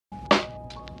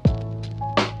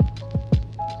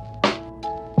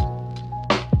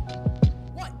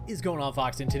is going on,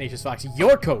 Fox and Tenacious Fox,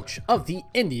 your coach of the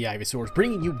Indy Ivysaurs,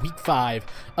 bringing you week 5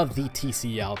 of the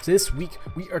TCL. This week,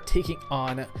 we are taking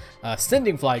on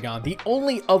Sending Flygon, the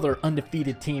only other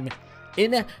undefeated team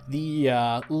in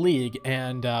the league,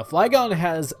 and Flygon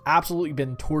has absolutely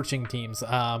been torching teams.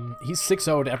 He's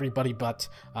 6-0'd everybody but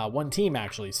one team,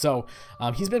 actually. So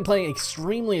he's been playing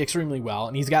extremely well,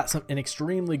 and he's got an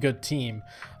extremely good team.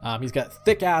 He's got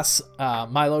thick-ass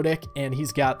Milotic, and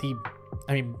he's got the...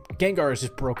 I mean, Gengar is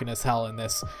just broken as hell in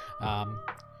this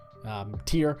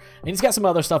tier. And he's got some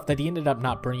other stuff that he ended up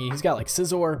not bringing. He's got, like,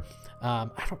 Scizor. I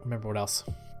don't remember what else.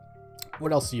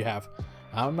 What else do you have?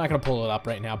 I'm not going to pull it up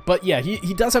right now. But, yeah,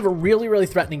 he does have a really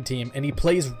threatening team, and he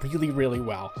plays really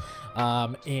well.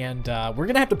 We're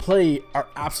going to have to play our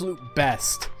absolute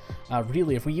best,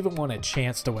 really, if we even want a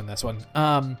chance to win this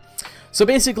one. So,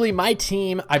 basically, my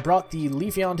team, I brought the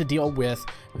Leafeon to deal with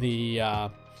the...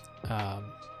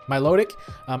 Milotic.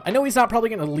 I know he's not probably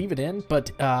going to leave it in,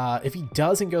 but if he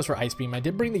does and goes for Ice Beam, I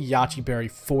did bring the Yachi Berry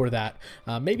for that.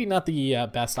 Maybe not the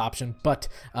best option, but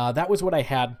that was what I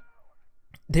had.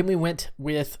 Then we went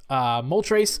with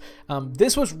Moltres.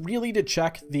 This was really to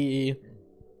check the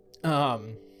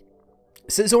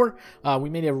Scizor. We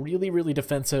made a really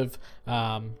defensive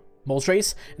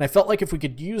Moltres, and I felt like if we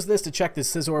could use this to check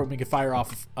this Scizor, we could fire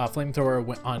off a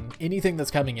flamethrower on anything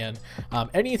that's coming in.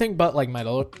 Anything but like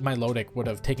Milotic would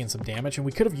have taken some damage, and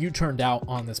we could have U-turned out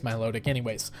on this Milotic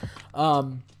anyways.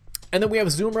 And then we have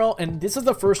Azumarill, and this is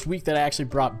the first week that I actually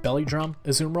brought Belly Drum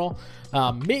Azumarill.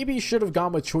 Maybe should have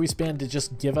gone with Choice Band to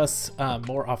just give us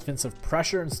more offensive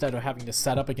pressure instead of having to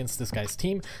set up against this guy's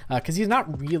team, because he's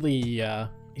not really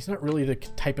the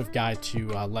type of guy to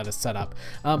let us set up.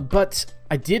 But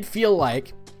I did feel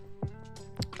like,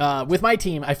 with my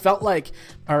team, I felt like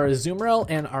our Azumarill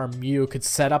and our Mew could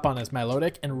set up on his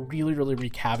Milotic and really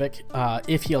wreak havoc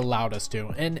if he allowed us to.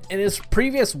 And in his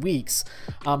previous weeks,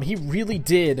 he really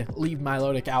did leave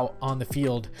Milotic out on the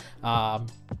field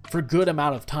for a good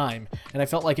amount of time. And I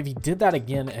felt like if he did that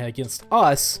again against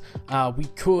us, we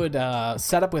could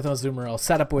set up with Azumarill,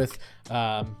 set up with...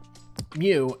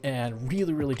 Mew, and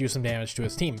really do some damage to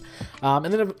his team. And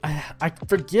then I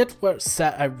forget what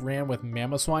set I ran with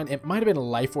Mamoswine. It might have been a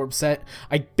Life Orb set.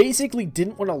 I basically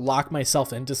didn't want to lock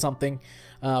myself into something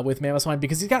with Mamoswine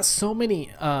because he's got so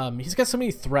many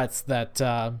threats that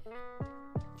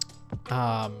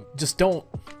just don't,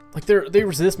 like, they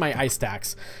resist my ice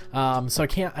stacks. So I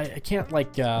can't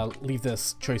like leave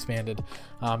this choice banded,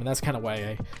 and that's kind of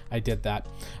why I did that.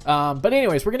 But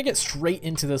anyways, we're gonna get straight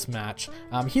into this match.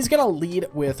 He's gonna lead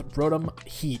with Rotom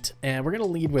Heat, and we're gonna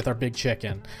lead with our big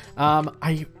chicken.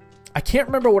 I can't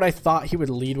remember what I thought he would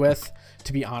lead with,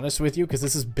 to be honest with you, because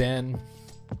this has been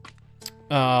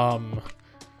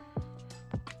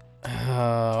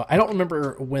I don't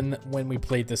remember when we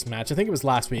played this match. I think it was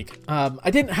last week. I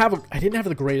didn't have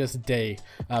the greatest day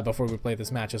before we played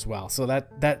this match as well. So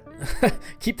that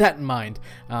keep that in mind.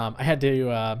 I had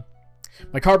to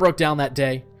my car broke down that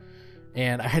day,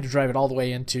 and I had to drive it all the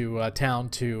way into town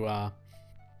to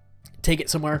take it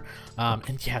somewhere.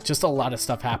 And yeah, just a lot of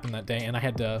stuff happened that day, and I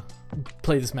had to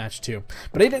play this match too.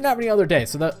 But I didn't have any other day,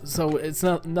 so it's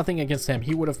nothing against him.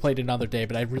 He would have played another day,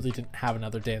 but I really didn't have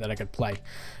another day that I could play.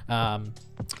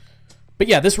 But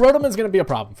yeah, this Rotom is going to be a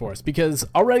problem for us because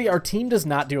already our team does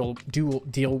not deal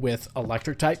with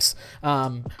electric types.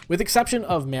 With exception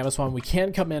of Mamoswine, we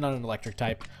can come in on an electric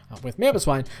type with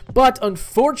Mamoswine, but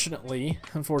unfortunately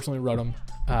Rotom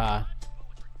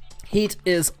Heat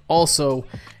is also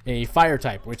a fire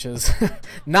type, which is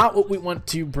not what we want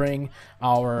to bring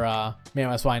our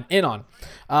Mamoswine in on.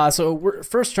 So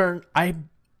first turn, I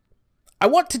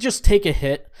want to just take a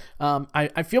hit.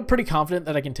 I feel pretty confident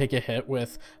that I can take a hit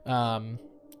with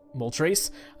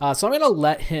Moltres. So I'm going to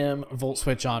let him Volt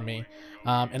Switch on me.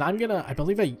 And I'm going to, I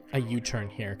believe, a U-turn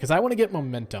here because I want to get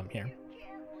momentum here.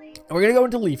 And we're going to go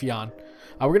into Leafeon.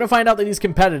 We're going to find out that he's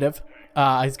competitive.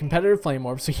 His competitive Flame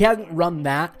Orb, so he hasn't run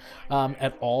that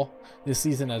at all this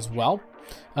season as well,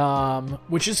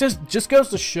 which is just goes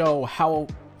to show how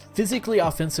physically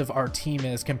offensive our team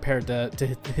is compared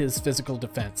to his physical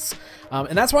defense,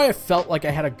 and that's why I felt like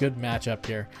I had a good matchup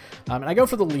here. And I go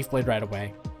for the Leaf Blade right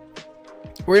away.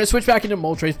 We're gonna switch back into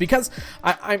Moltres because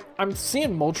I'm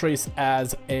seeing Moltres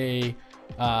as a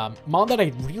mon that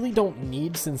I really don't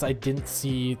need since I didn't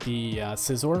see the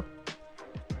Scizor.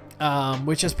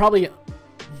 Which is probably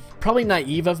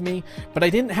naive of me, but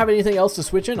I didn't have anything else to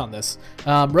switch in on this.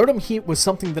 Rotom Heat was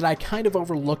something that I kind of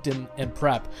overlooked in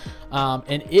prep,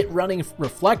 and it running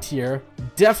Reflect here,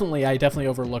 I definitely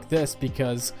overlooked this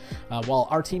because while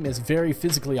our team is very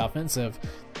physically offensive,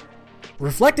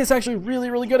 Reflect is actually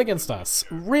really, really good against us.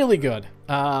 Really good.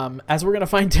 As we're going to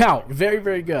find out. Very,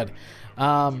 very good.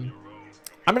 I'm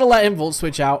going to let him Volt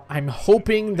Switch out. I'm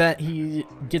hoping that he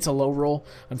gets a low roll.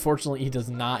 Unfortunately, he does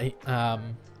not.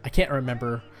 I can't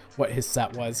remember what his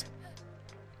set was.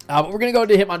 But we're going to go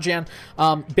to Hitmonchan.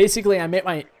 Basically, I made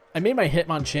my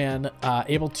Hitmonchan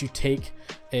able to take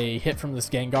a hit from this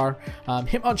Gengar.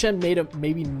 Hitmonchan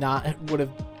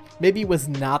maybe was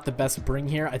not the best bring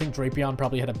here. I think Drapion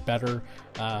probably had a better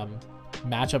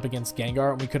matchup against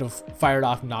Gengar, and we could have fired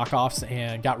off knockoffs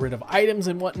and got rid of items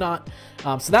and whatnot.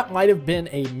 So that might have been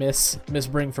a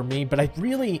misbring for me, but I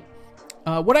really,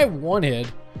 what I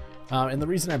wanted, and the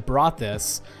reason I brought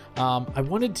this, I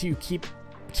wanted to keep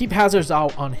hazards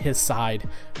out on his side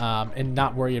and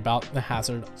not worry about the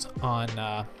hazards on,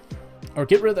 or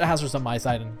get rid of the hazards on my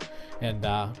side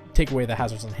and take away the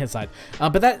hazards on his side.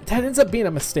 But that ends up being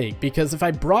a mistake, because if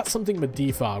I brought something with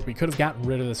Defog, we could have gotten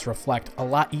rid of this Reflect a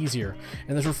lot easier.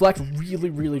 And this Reflect really,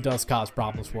 really does cause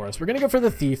problems for us. We're going to go for the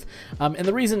Thief. And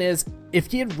the reason is, if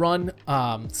he had run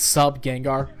sub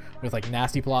Gengar with like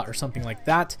Nasty Plot or something like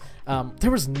that,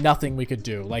 there was nothing we could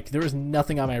do. Like, there was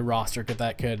nothing on my roster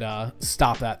that could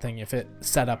stop that thing if it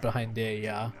set up behind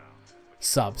a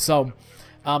sub. So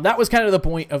that was kind of the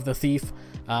point of the Thief.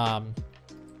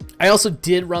 I also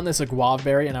did run this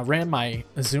Aguavberry, and I ran my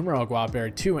Azumarill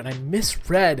Aguavberry too, and I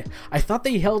misread. I thought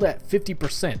they held at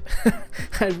 50%.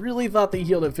 I really thought they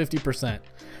healed at 50%.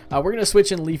 We're going to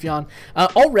switch in Leafeon.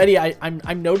 Already,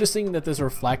 I'm noticing that this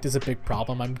Reflect is a big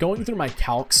problem. I'm going through my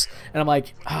calcs, and I'm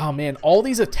like, oh man, all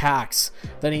these attacks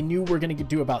that I knew were going to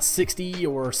do about 60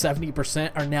 or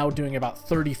 70% are now doing about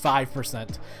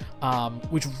 35%,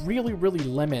 which really, really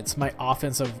limits my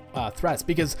offensive threats.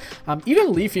 Because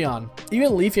even Leafeon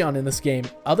in this game,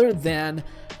 other than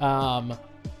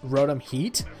Rotom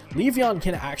Heat, Leafeon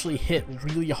can actually hit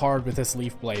really hard with this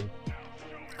Leaf Blade.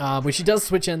 Which he does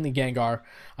switch in the Gengar,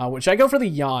 which I go for the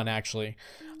Yawn, actually.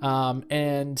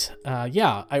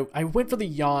 Yeah, I went for the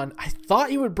Yawn. I thought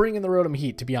he would bring in the Rotom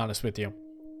Heat, to be honest with you.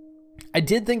 I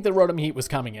did think the Rotom Heat was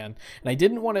coming in, and I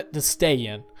didn't want it to stay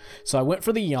in, so I went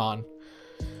for the Yawn.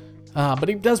 But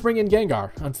he does bring in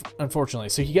Gengar, unfortunately.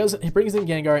 So he brings in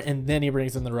Gengar, and then he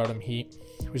brings in the Rotom Heat,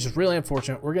 which is really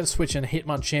unfortunate. We're going to switch in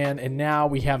Hitmonchan, and now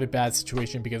we have a bad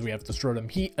situation because we have this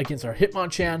Rotom Heat against our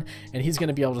Hitmonchan, and he's going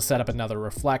to be able to set up another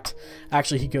Reflect.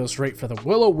 Actually, he goes straight for the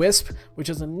Will-O-Wisp, which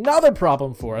is another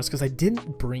problem for us because I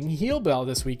didn't bring Heal Bell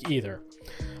this week either,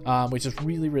 which is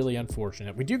really, really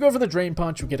unfortunate. We do go for the Drain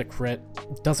Punch. We get a crit.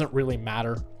 It doesn't really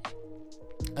matter.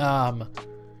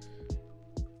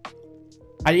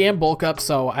 I am bulk up,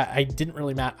 so I didn't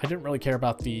really care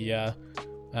about the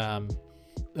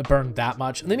burn that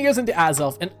much. And then he goes into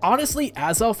Azelf, and honestly,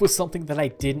 Azelf was something that I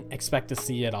didn't expect to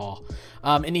see at all.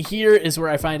 And here is where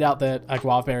I find out that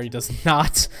Aguavberry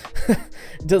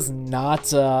does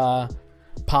not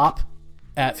pop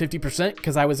at 50%,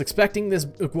 because I was expecting this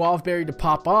Aguavberry to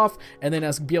pop off, and then I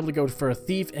was be able to go for a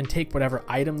Thief and take whatever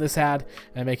item this had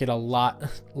and make it a lot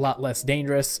less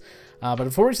dangerous. But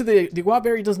unfortunately, the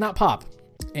Aguavberry does not pop.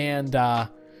 And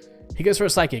he goes for a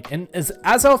Psychic. And as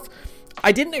Azelf,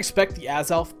 I didn't expect the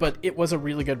Azelf, but it was a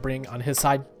really good bring on his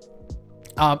side.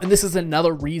 And this is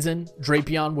another reason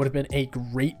Drapion would have been a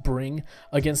great bring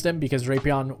against him, because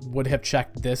Drapion would have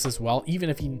checked this as well. Even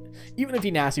if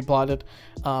he Nasty Plotted,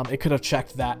 it could have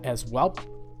checked that as well.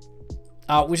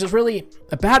 Which is really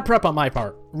a bad prep on my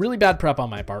part. Really bad prep on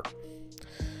my part.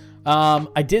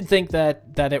 I did think that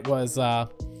it was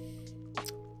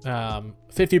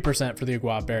 50% for the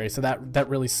Aguavberry, so that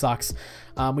really sucks.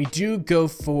 We do go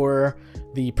for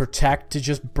the Protect to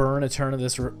just burn a turn of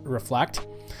this Reflect,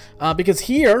 because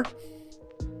here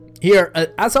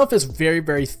Azelf is very,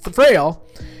 very frail,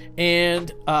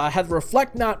 and had the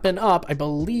Reflect not been up, I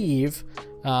believe,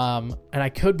 and I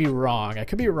could be wrong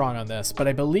on this, but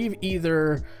I believe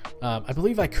either I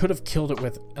believe I could have killed it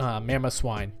with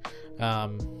Mamoswine.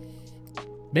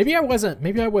 Maybe I wasn't.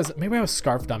 Maybe I was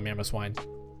scarfed on Mamoswine.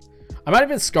 I might have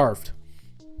been scarfed,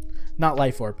 not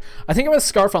Life Orb. I think I was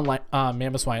scarfed on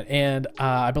Mamoswine, and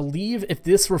I believe if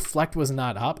this Reflect was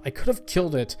not up, I could have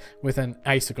killed it with an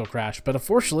Icicle Crash, but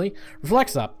unfortunately,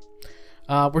 Reflect's up.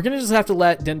 We're going to just have to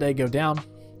let Dende go down,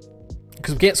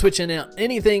 because we can't switch in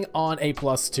anything on a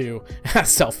 +2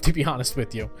 Azelf, to be honest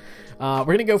with you. We're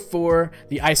going to go for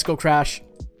the Icicle Crash.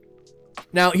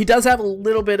 Now, he does have a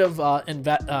little bit of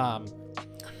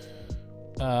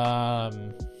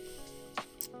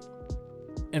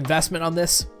investment on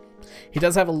this. He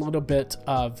does have a little bit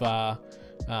of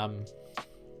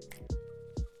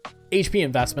HP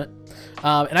investment,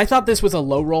 and I thought this was a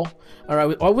low roll, or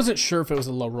I wasn't sure if it was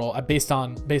a low roll based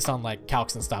on like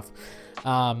calcs and stuff.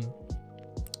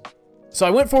 So I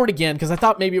went for it again because I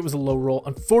thought maybe it was a low roll.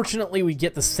 Unfortunately, we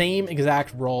get the same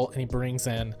exact roll, and he brings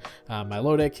in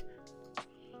Milotic.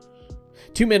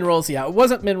 2 min rolls. Yeah, it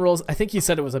wasn't min rolls. I think he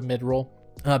said it was a mid roll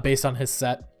based on his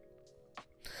set.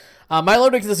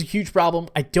 Milotic is a huge problem.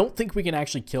 I don't think we can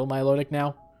actually kill Milotic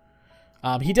now.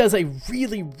 He does a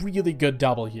really, really good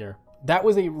double here. That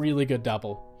was a really good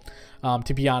double,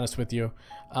 to be honest with you.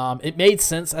 It made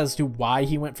sense as to why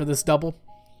he went for this double.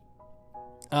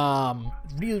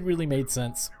 Really, really made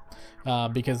sense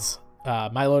because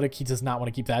Milotic, he does not want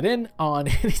to keep that in on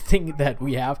anything that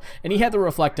we have, and he had to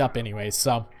reflect up anyway.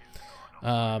 So,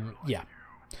 yeah,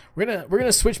 we're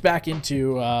gonna switch back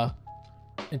into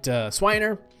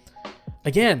Swiner.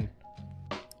 Again,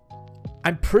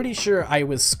 I'm pretty sure I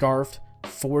was Scarfed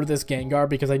for this Gengar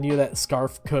because I knew that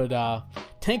Scarf could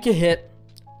tank a hit,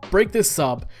 break this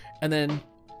sub, and then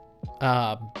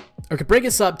or could break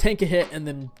a sub, tank a hit, and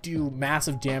then do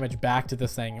massive damage back to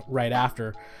this thing right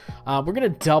after. We're going to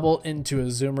double into a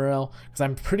Azumarill because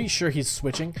I'm pretty sure he's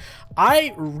switching.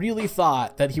 I really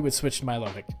thought that he would switch to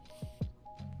Milotic.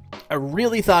 I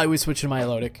really thought he would switch to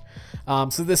Milotic.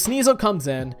 So the Sneasel comes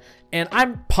in, and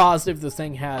I'm positive the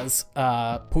thing has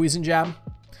Poison Jab.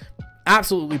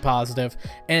 Absolutely positive.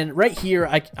 And right here,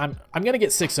 I'm gonna get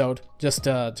 6-0'd just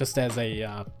as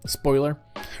a spoiler.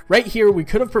 Right here, we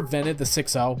could have prevented the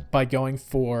 6-0 by going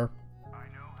for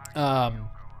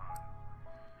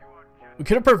we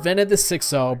could have prevented the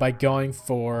 6-0 by going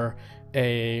for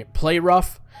a play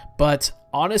rough. But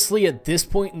honestly, at this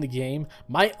point in the game,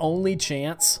 my only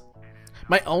chance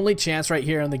right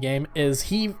here in the game is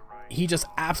he just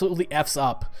absolutely F's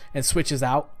up and switches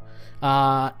out.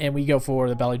 And we go for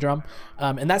the belly drum,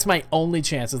 and that's my only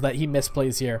chance, is that he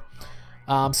misplays here.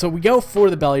 So we go for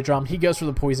the belly drum. He goes for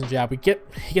the poison jab. He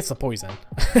gets the poison,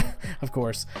 of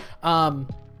course.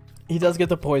 He does get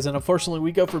the poison. Unfortunately,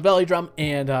 we go for belly drum,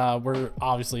 and we're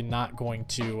obviously not going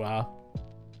to.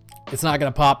 It's not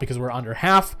going to pop because we're under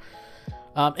half.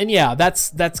 And yeah,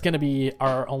 that's going to be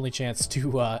our only chance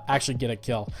to actually get a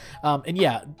kill. And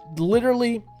yeah,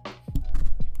 literally,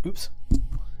 oops.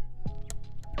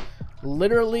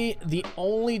 Literally, the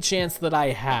only chance that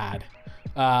I had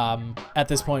at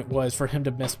this point was for him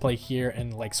to misplay here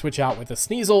and like switch out with a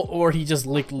Sneasel, or he just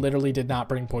literally did not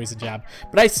bring Poison Jab.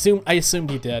 But I assumed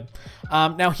he did.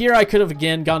 Now here I could have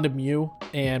again gone to Mew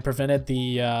and prevented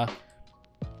the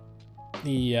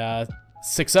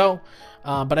 6-0,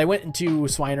 but I went into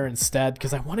Swiner instead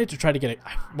because I wanted to try to get it.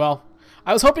 Well,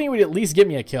 I was hoping he would at least give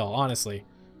me a kill, honestly.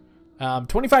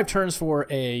 25 turns for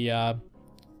a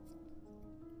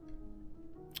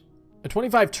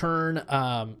 25 turn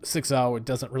 6-0, it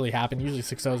doesn't really happen. Usually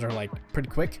 6-0s are like pretty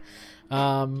quick.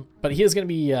 But he is going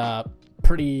to be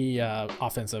pretty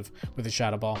offensive with his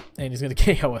Shadow Ball, and he's going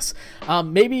to KO us.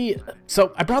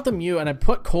 So I brought the Mew and I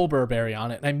put Colbur Berry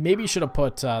on it, and I maybe should have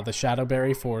put the Shadow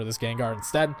Berry for this Gengar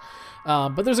instead.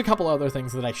 But there's a couple other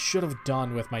things that I should have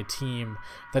done with my team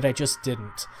that I just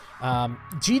didn't.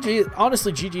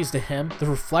 Honestly, GG's to him. The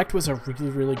Reflect was a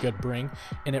really, really good bring,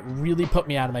 and it really put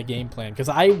me out of my game plan because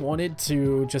I wanted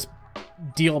to just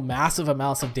deal massive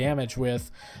amounts of damage with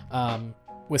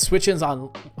switch-ins on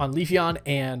Leafeon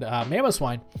and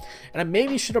Mamoswine. And I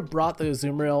maybe should have brought the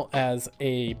Azumarill as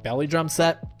a Belly Drum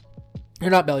set.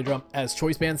 Or not Belly Drum, as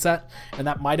Choice Band set. And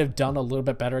that might have done a little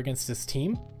bit better against this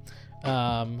team.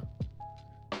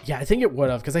 Yeah, I think it would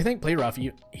have. Because I think Play Rough,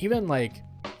 even like...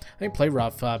 I think Play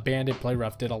Rough, Banded Play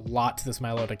Rough did a lot to this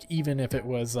Milotic, even if it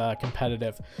was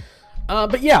competitive.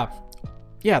 But yeah.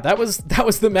 Yeah, that was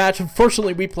the match.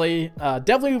 Unfortunately, we played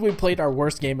our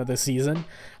worst game of the season.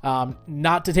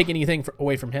 Not to take anything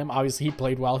away from him. Obviously, he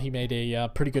played well. He made a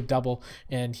pretty good double,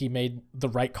 and he made the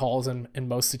right calls in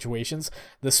most situations.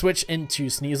 The switch into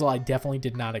Sneasel, I definitely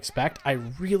did not expect. I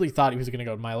really thought he was going to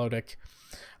go to Milotic.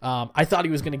 I thought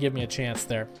he was going to give me a chance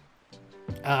there.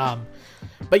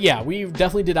 But yeah, we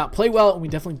definitely did not play well, and we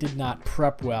definitely did not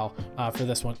prep well for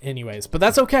this one anyways. But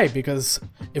that's okay, because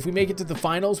if we make it to the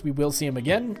finals, we will see him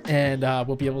again, and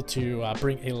we'll be able to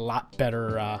bring a lot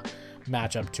better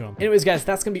matchup to him. Anyways, guys,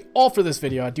 that's going to be all for this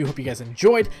video. I do hope you guys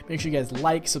enjoyed. Make sure you guys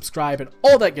like, subscribe, and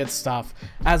all that good stuff.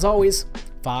 As always,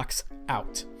 Fox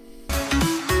out.